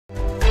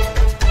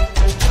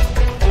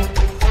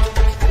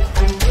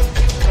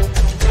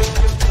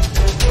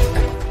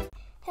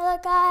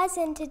guys,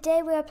 and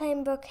today we are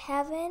playing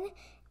Brookhaven,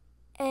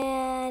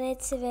 and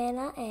it's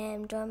Savannah, and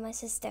I'm joining my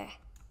sister.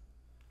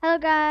 Hello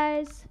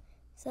guys.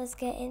 So let's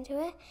get into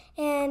it.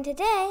 And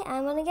today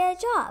I'm gonna get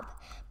a job.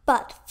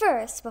 But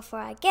first, before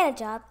I get a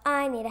job,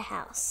 I need a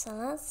house. So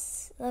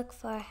let's look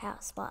for a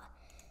house spot.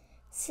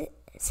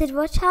 Sid,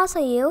 which house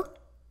are you?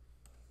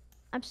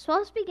 I'm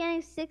supposed to be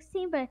getting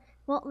 16, but it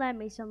won't let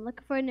me, so I'm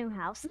looking for a new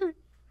house.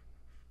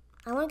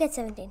 I wanna get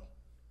 17.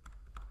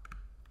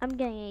 I'm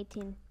getting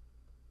 18.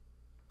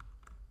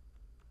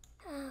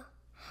 Oh,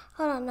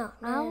 hold on, no.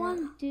 I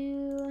want to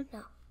do...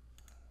 No.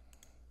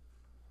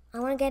 I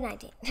wanna get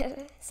 19.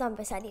 So I'm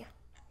beside you.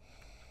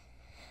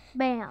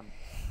 Bam.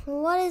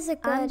 What is a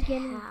good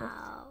getting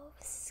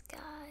house,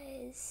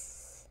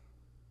 guys?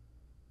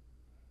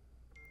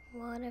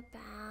 What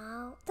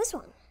about this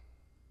one?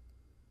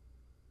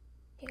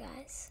 You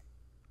guys.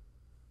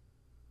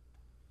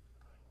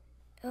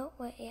 Oh,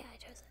 wait, yeah, I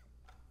chose it.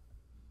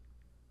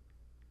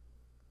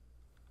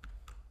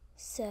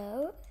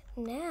 So,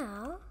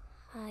 now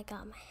I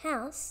got my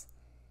house.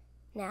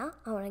 Now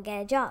I want to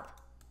get a job.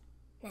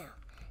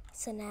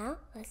 So now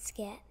let's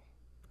get...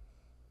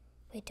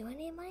 Wait, do I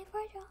need money for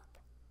a job?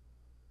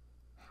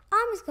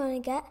 I'm just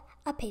going to get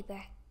a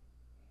paper.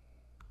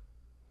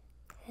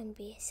 And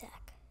be a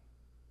sec.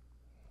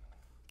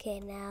 Okay,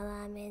 now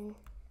that I'm in,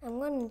 I'm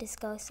going to just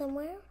go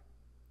somewhere.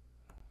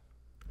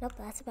 Nope,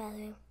 that's a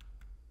bathroom.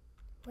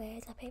 Where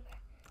is the paper?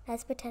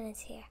 Let's pretend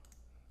it's here.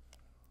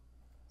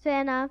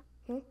 Savannah.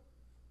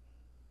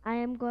 I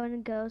am going to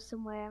go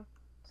somewhere,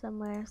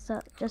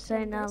 so just so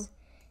you know.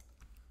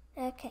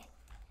 Okay.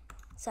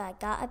 So I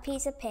got a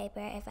piece of paper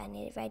if I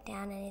need to write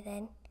down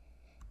anything.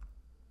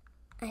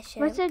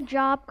 What's your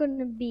job going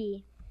to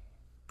be?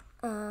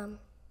 I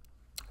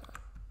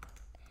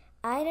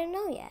don't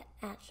know yet,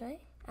 actually.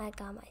 I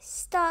got my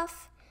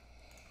stuff.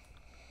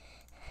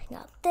 I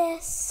got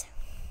this.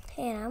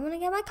 And I'm going to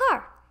get my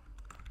car.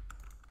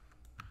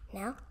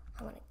 Now,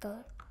 I'm going to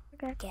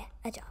go get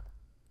a job.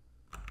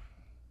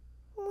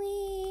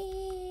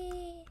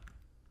 Whee!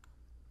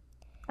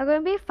 I'm going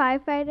to be a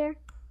firefighter.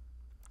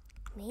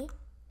 Me?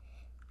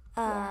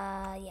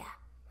 Yeah.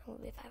 I'm going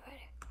to be a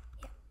firefighter.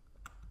 Yeah.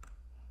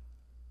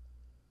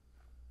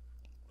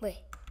 Wait,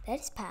 did I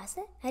just pass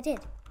it? I did.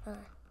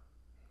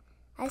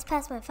 I just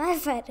passed my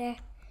firefighter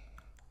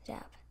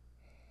job.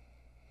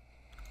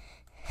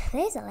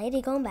 There's a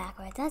lady going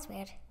backwards. That's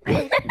weird.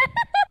 Is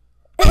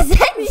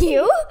that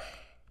you?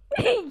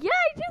 Yeah,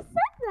 I just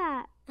said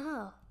that.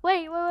 Oh.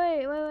 Wait.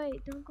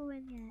 Don't go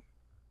in yet.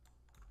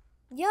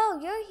 Yo,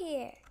 you're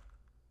here.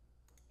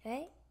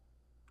 Right?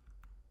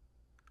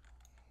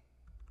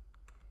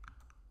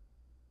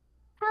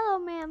 Hello,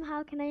 ma'am.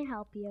 How can I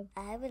help you?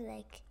 I would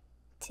like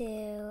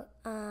to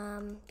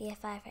be a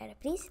firefighter,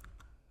 please.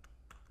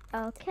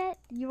 Okay,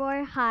 you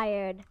are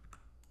hired.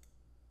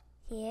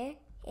 Here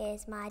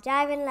is my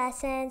driving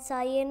license,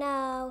 so you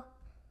know.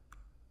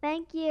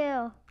 Thank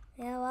you.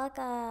 You're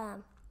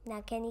welcome.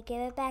 Now, can you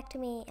give it back to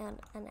me? Oh,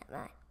 not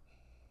mine.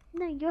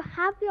 No, you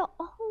have your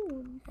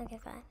own. Okay,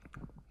 fine.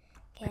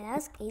 Okay, that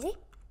was easy.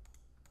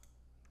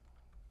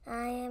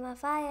 I am a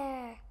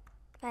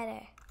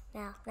firefighter.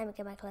 Now, let me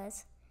get my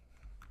clothes.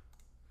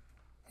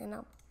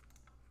 No.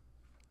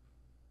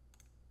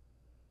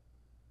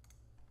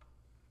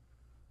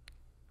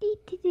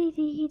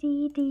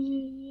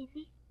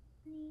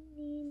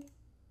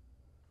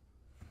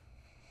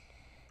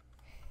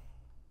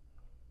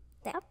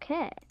 There.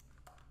 Okay.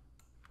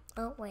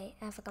 Oh, wait,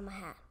 I forgot my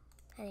hat.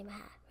 I need my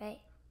hat,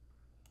 right?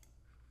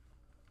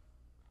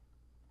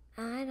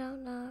 I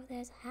don't know if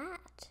there's a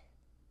hat.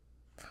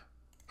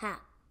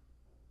 Hat.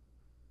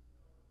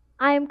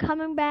 I am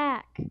coming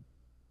back.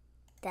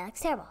 That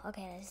looks terrible.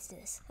 Okay, let's do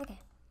this. Okay.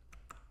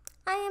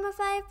 I am a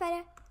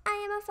firefighter. I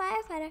am a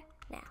firefighter.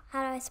 Now,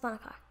 how do I spawn a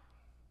car?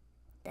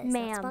 This is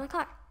not spawn a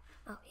car.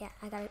 Oh, yeah,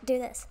 I gotta do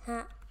this.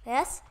 Huh?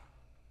 Yes?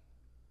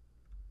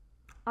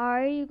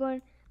 Are you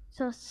going...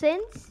 So,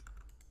 since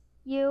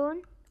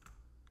you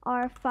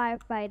are a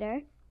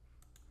firefighter...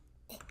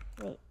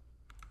 Wait.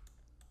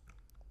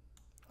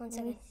 One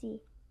second. Let me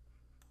see.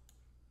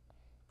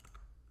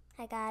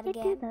 I gotta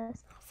get a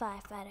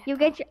firefighter. You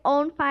get your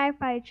own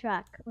firefighter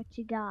truck. What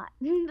you got?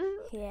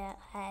 Yeah,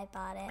 I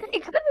bought it. I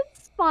couldn't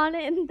spawn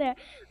it in there.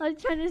 I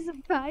was trying to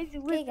surprise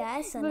you. Okay,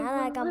 guys, so now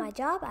that I got my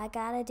job, I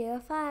gotta do a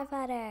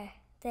firefighter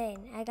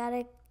thing. I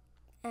gotta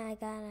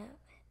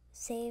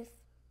save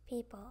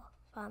people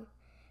from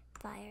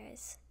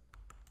fires.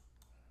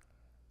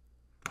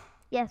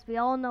 Yes, we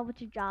all know what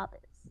your job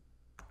is.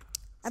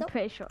 I'm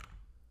pretty sure.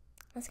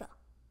 Let's go.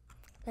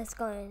 Let's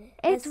go in.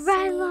 It's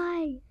red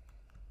light.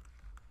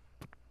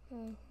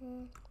 I'm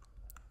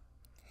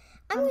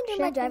going to do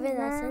my driving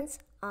lessons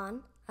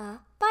on a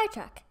fire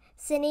truck.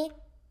 Sydney,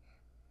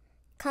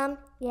 come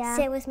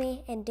sit with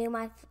me and do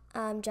my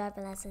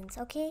driving lessons,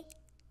 okay?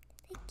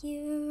 Thank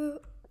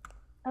you.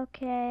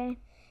 Okay.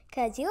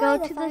 Because you are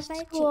the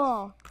firefighter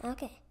school. chief.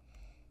 Okay.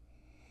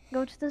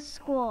 Go to the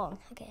school.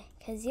 Okay,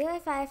 because you're a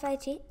firefighter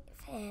chief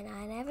and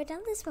I've never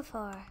done this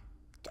before.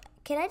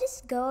 Can I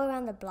just go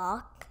around the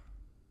block?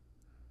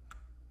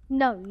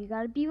 No, you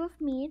gotta be with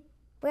me.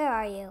 Where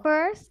are you?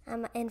 First,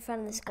 I'm in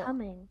front of the school.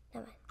 coming.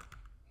 Never mind.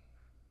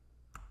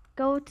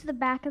 Go to the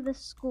back of the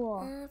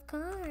school. Of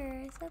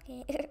course.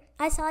 Okay.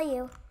 I saw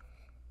you.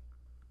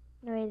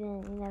 No, you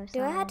didn't. You never saw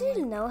Do I have me.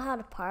 to know how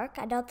to park?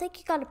 I don't think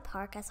you got to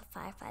park as a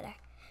firefighter.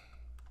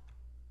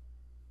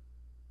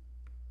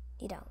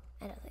 You don't.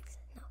 I don't think so.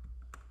 No.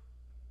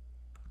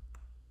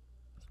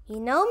 You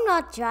know I'm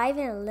not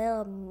driving a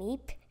little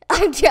meep.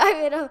 I'm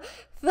driving a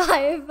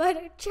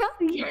firefighter truck.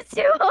 Yes,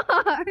 you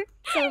are.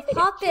 So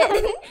hop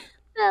in.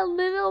 That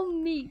little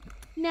meat.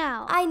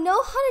 Now, I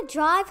know how to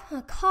drive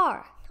a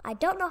car. I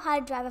don't know how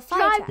to drive a fire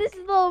drive truck. this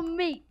little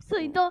meat so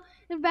you don't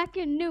wreck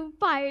your new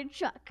fire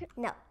truck.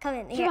 No, come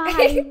in here. Drive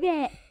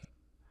it.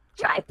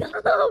 Drive the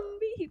little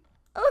meat.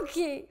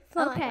 Okay,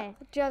 fine. Okay.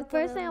 Drive The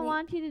first little thing I meep.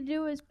 want you to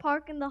do is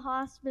park in the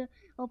hospital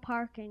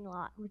parking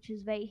lot, which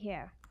is right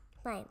here.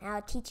 Fine,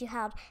 I'll teach you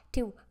how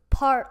to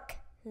park,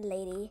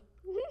 lady.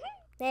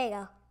 There you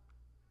go.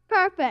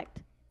 Perfect.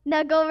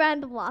 Now go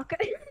around the block.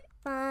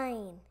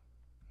 Fine.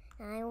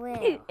 I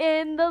will.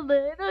 In the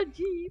little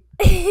Jeep.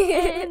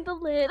 In the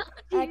little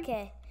Jeep.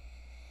 Okay.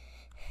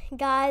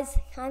 Guys,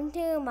 I'm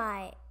doing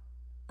my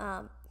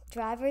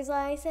driver's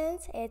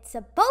license. It's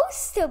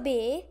supposed to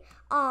be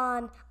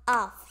on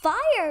a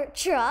fire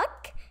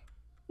truck,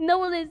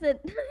 No, it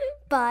isn't.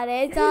 but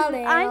it's a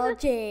little I'm-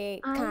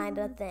 Jeep kind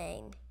of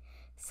thing.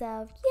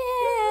 So,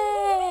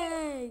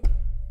 yay!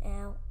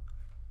 Ow.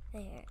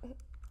 There.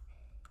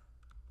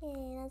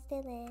 Yay, let's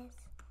do this.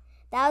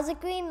 That was a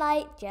green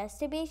light, just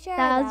to be sure.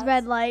 That was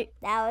red light.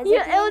 That was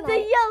Yeah, a green it was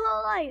light. a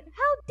yellow light.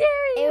 How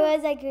dare you? It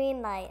was a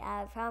green light.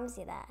 I promise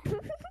you that.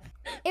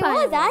 It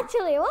Finally. was,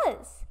 actually, it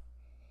was.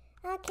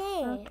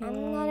 Okay, I'm Okay.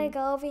 gonna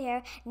go over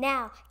here.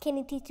 Now, can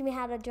you teach me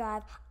how to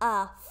drive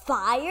a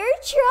fire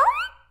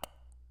truck?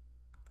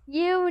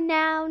 You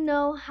now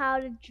know how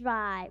to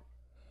drive.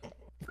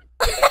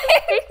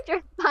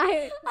 You're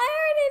fired. I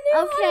already knew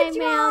Okay, how to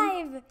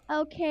ma'am. drive.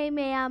 Okay,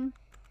 ma'am.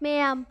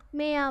 Ma'am.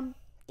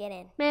 Get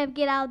in. Ma'am,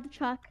 get out of the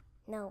truck.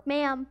 No,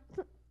 Ma'am.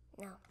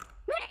 no.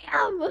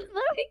 Ma'am, let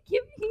me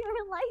give you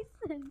your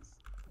license.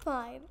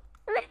 Fine.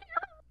 Ma'am.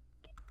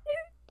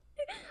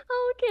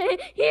 Okay,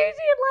 here's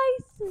your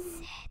license.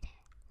 Sid,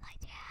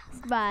 light your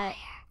house on But fire.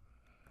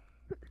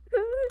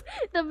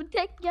 then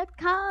take your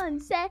car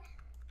and say,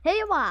 "Here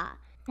you are."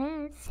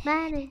 And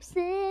my name's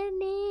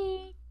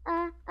Sydney.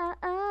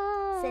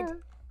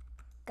 Sid,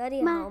 go to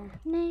your My home.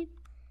 name.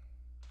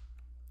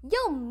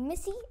 Yo,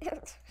 Missy.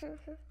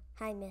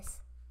 Hi,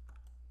 Miss.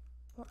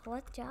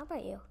 What job are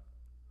you?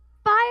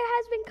 Fire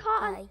has been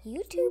caught. A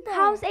YouTuber.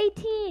 House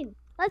 18.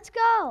 Let's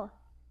go.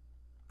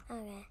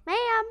 Okay.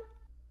 Ma'am.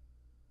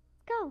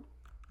 Go.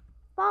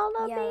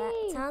 Follow Yeah,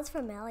 me. that sounds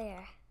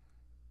familiar.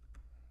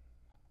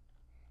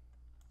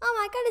 Oh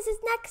my goodness,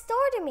 it's next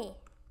door to me.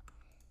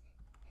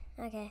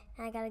 Okay,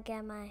 I gotta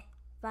get my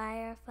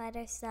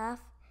firefighter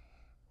stuff.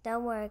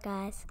 Don't worry,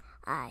 guys.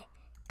 I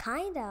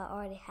kinda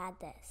already had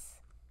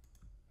this.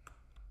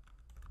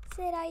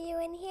 Sid, are you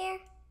in here?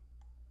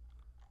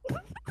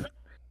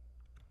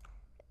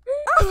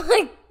 Oh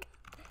my!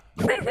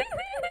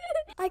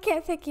 I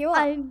can't pick you up.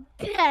 I'm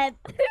dead.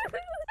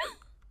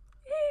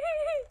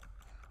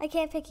 I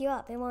can't pick you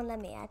up. It won't let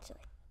me, actually.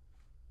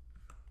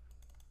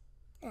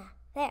 Ah,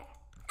 there.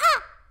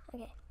 Ah!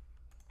 Okay.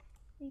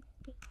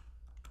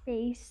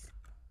 Face.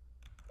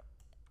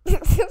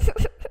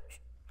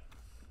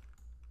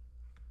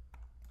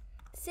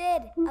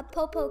 Sid, a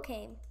popo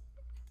came.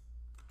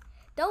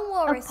 Don't A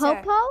worry, sir.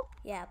 popo?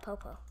 Yeah,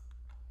 popo.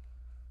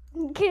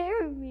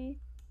 Carry me.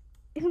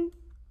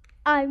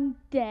 I'm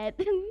dead.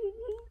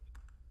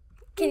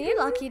 Can you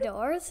lock your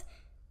doors?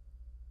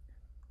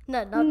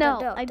 No, No,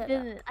 no, I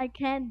didn't. I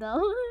can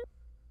though.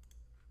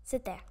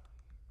 Sit there.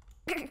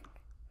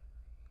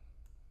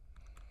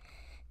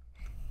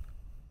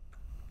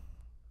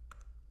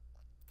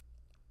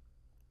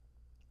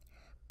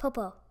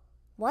 Popo,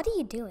 what are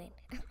you doing?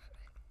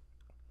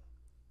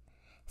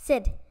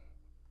 Sid,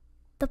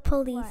 the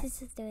police What? is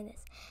just doing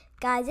this.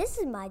 Guys, this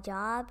is my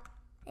job,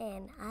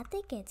 and I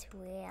think it's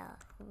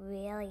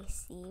really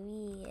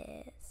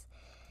serious.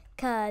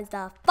 Because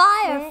the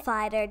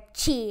firefighter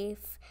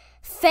chief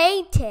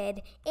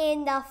fainted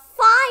in the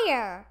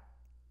fire.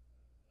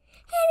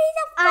 And he's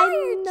a fire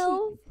I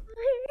know. chief.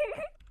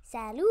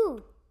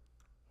 Salut.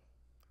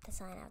 The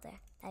sign out there.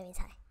 That means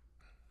hi.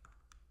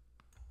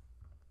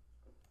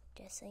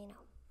 Just so you know.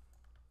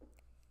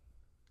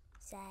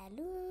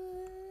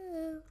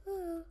 Salut.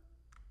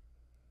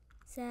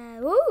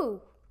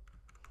 Salut.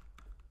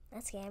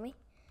 That scared me.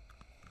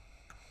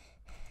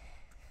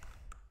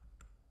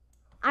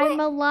 I'm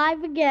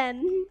alive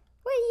again.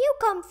 Where do you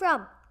come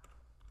from?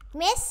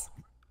 Miss?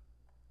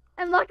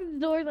 I'm locking the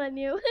doors on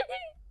you.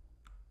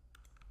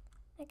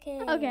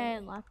 Okay. Okay, I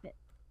unlocked it.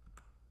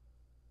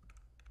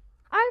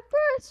 Our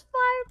first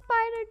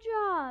firefighter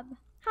job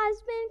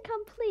has been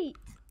complete.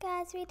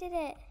 Guys, we did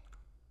it.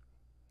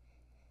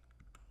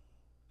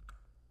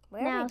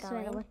 Where Now, are we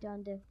Savannah, going? what do you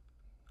want to do?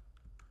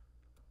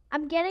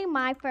 I'm getting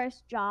my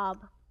first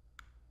job.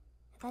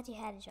 I thought you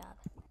had a job.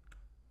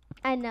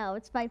 I know,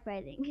 it's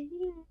firefighting.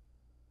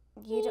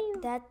 You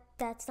don't,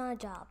 that's not a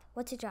job.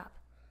 What's your job?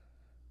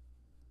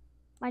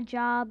 My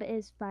job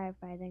is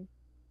firefighting.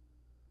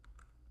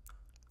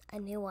 A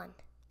new one.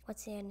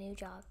 What's your new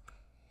job?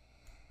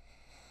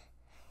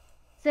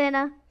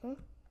 Savannah, Hmm?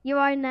 you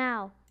are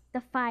now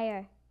the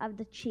fire of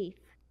the chief.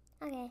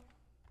 Okay.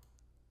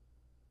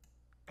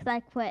 Because I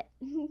quit.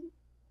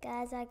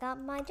 Guys, I got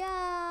my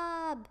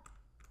job.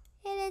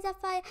 It is a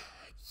fire.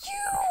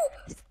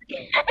 You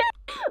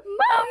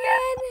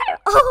ran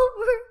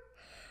over.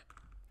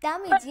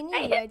 That means you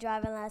need your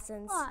driving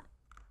lessons.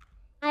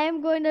 I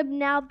am going to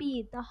now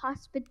be the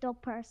hospital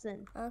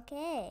person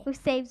Okay. who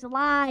saves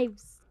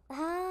lives.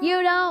 Ah.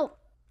 You don't.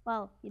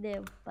 Well, you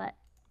do, but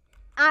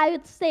I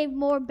would save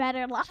more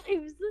better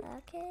lives.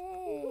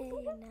 Okay,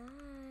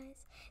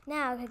 nice.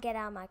 Now I can get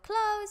out my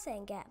clothes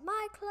and get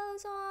my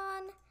clothes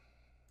on.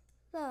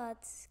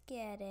 Let's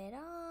get it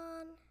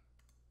on.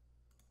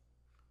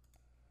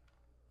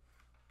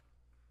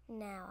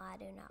 Now I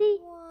do not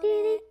want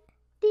it.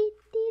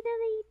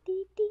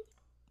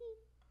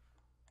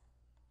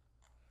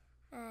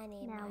 I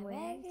need Now my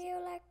where is it?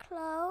 regular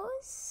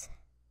clothes.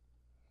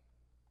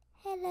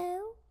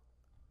 Hello?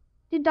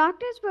 Do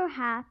doctors wear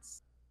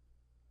hats?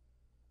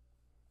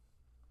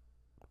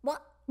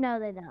 What? No,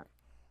 they don't.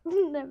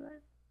 Never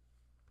mind.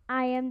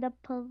 I am the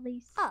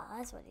police. Oh,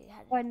 that's what you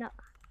had. Or no.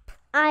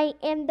 I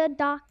am the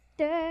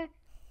doctor.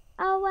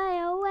 Away,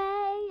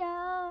 away,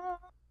 oh.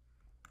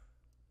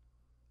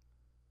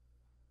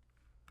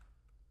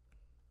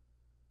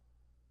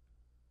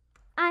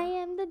 I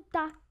am the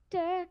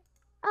doctor.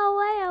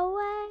 Away,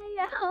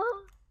 away,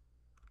 oh.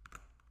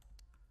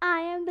 I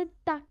am the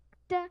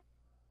doctor.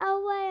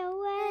 Away,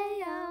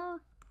 away, oh.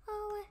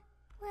 Oh,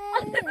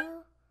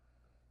 well.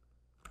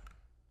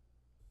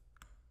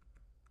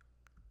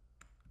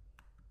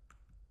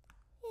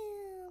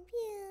 Pew,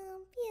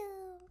 pew, pew,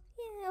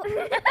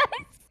 pew.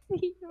 I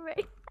see you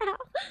right now.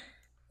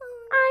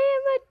 I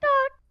am a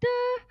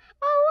doctor.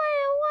 Away,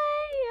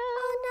 away, oh.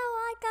 Oh no,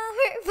 I got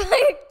hurt by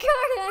a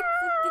car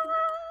accident.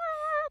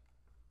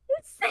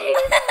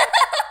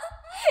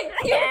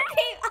 You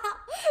came out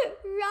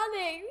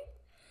running.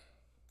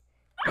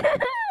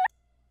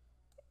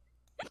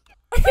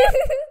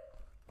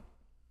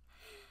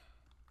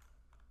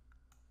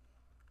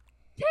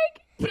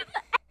 Take to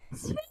the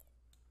exit.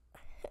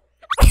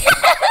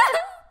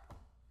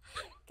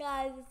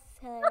 Guys, it's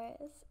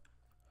hilarious.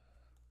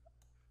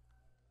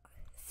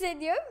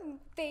 Sid, your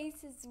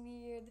face is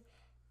weird.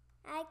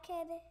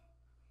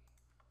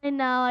 I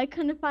know, I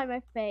couldn't find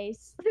my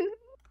face.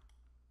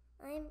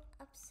 I'm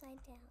upside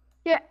down.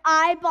 Your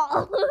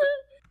eyeball.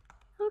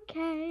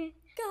 Okay.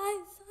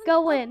 Guys,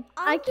 Go I'm in.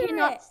 I under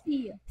cannot it. see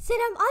you. Sid,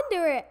 I'm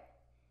under it.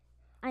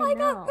 I got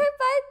know. hurt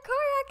by a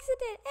car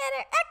accident and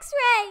an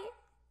X-ray.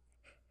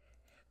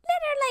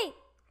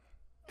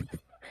 Literally.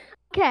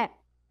 Okay.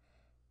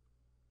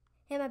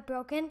 Am I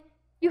broken?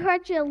 You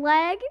hurt your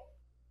leg.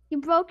 You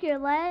broke your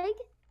leg.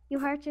 You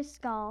hurt your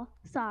skull.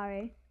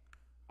 Sorry.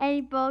 And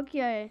you broke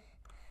your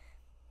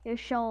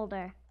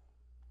shoulder.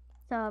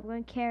 So I'm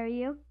going to carry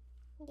you.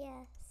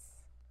 Yes.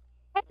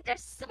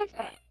 Just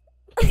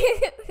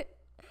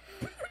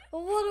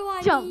What do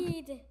I Jump.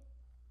 need?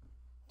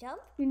 Jump?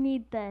 You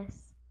need this.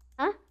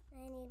 Huh?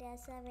 I need a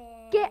 7.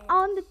 Get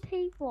on the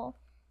table.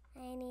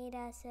 I need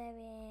a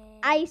 7.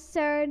 Eye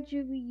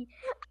surgery.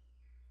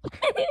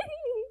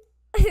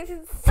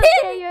 Sid!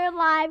 Okay, you're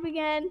alive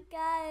again.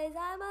 Guys,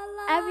 I'm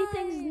alive.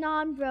 Everything's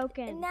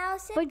non-broken. And now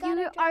Sid But got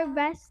you a are job.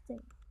 resting.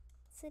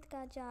 Sid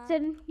got a job.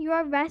 So you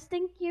are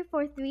resting here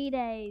for 3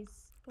 days.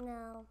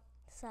 No,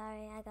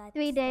 sorry, I got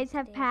 3 days stuff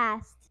have to do.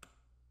 passed.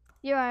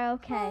 You are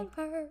okay.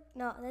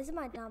 No, this is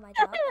not my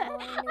job.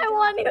 I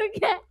want to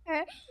get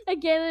her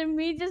again and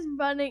me just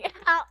running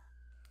out.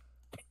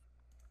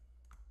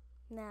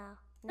 No,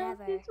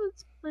 never. This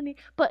was funny.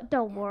 But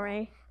don't Never.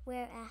 worry.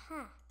 We're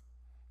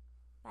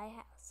my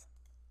house.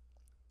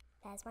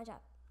 That's my job.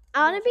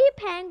 I want to be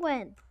a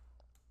penguin.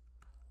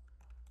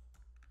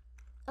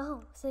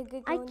 Oh, so you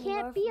could go I to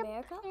can't North be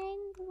America? a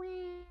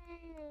penguin.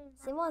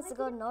 Sid wants to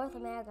go to North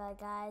America,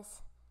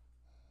 guys.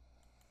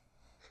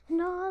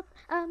 North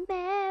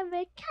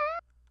America.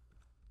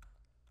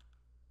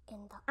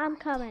 In the I'm Arctic.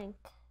 coming.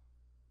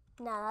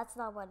 No, that's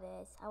not what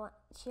it is.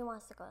 She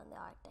wants to go in the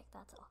Arctic.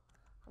 That's all.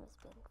 I'm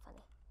just being funny.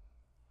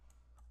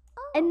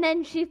 Oh, And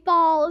then she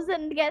falls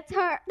and gets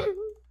hurt.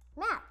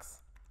 Max.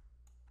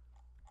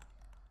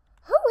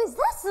 Who is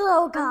this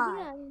little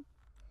guy?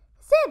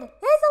 Sid, there's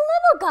a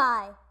little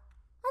guy.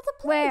 That's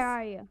a place. Where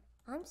are you?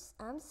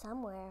 I'm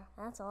somewhere.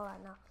 That's all I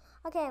know.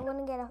 Okay,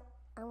 I'm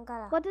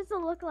gonna. What does it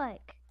look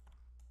like?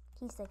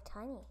 He's like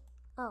tiny.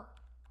 Oh,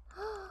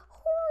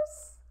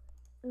 horse.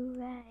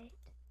 Right.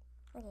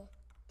 Okay.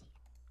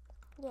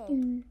 Yay.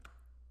 Mm.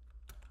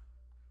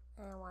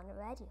 I want to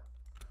ride you.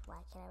 Why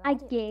can't I I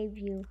ride you? gave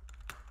you.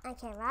 I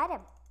can't ride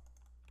him.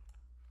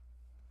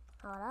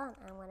 Hold on,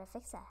 I'm gonna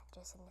fix that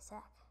just in a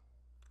sec.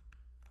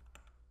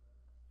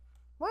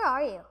 Where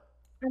are you?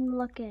 I'm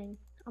looking.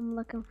 I'm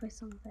looking for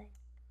something.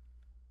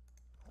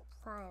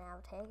 Fine,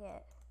 I'll take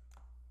it.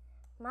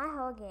 My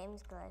whole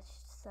game's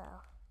glitched, so.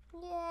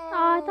 Yay!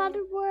 Oh, I thought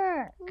it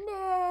worked.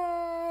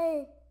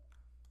 Nay!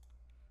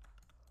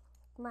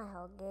 My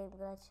whole game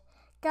glitched.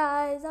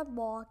 Guys, I'm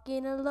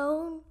walking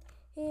alone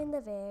in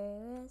the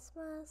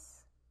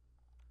Christmas.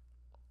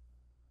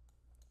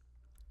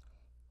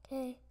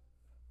 Okay.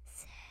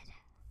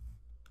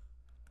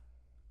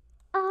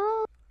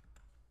 Oh,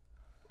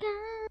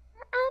 God,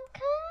 I'm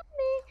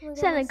coming. We're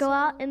Santa, gonna go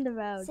out sing. in the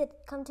road. Sid,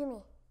 come to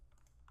me.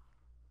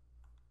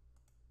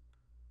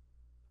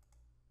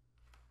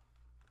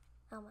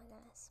 Oh my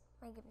goodness,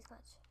 my game is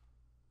glitched.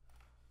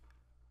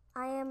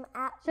 I am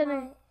at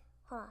Santa.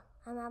 my.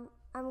 Hold on.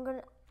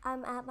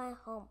 I'm at my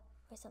home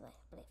or something,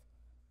 I believe.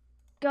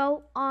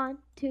 Go on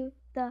to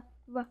the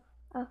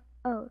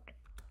road.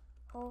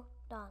 Hold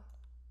on.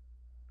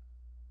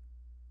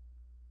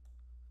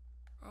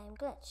 I am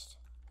glitched.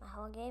 My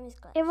whole game is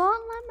glitched. It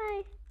won't let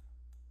me.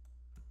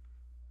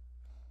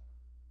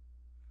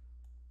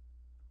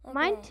 Okay.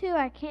 Mine too.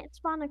 I can't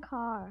spawn a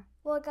car.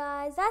 Well,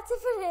 guys, that's it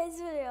for today's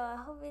video. I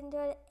hope you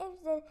enjoyed it. If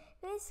you did,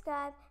 please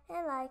subscribe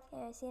and like.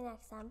 And I'll see you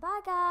next time. Bye,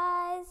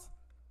 guys.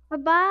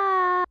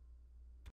 Bye-bye.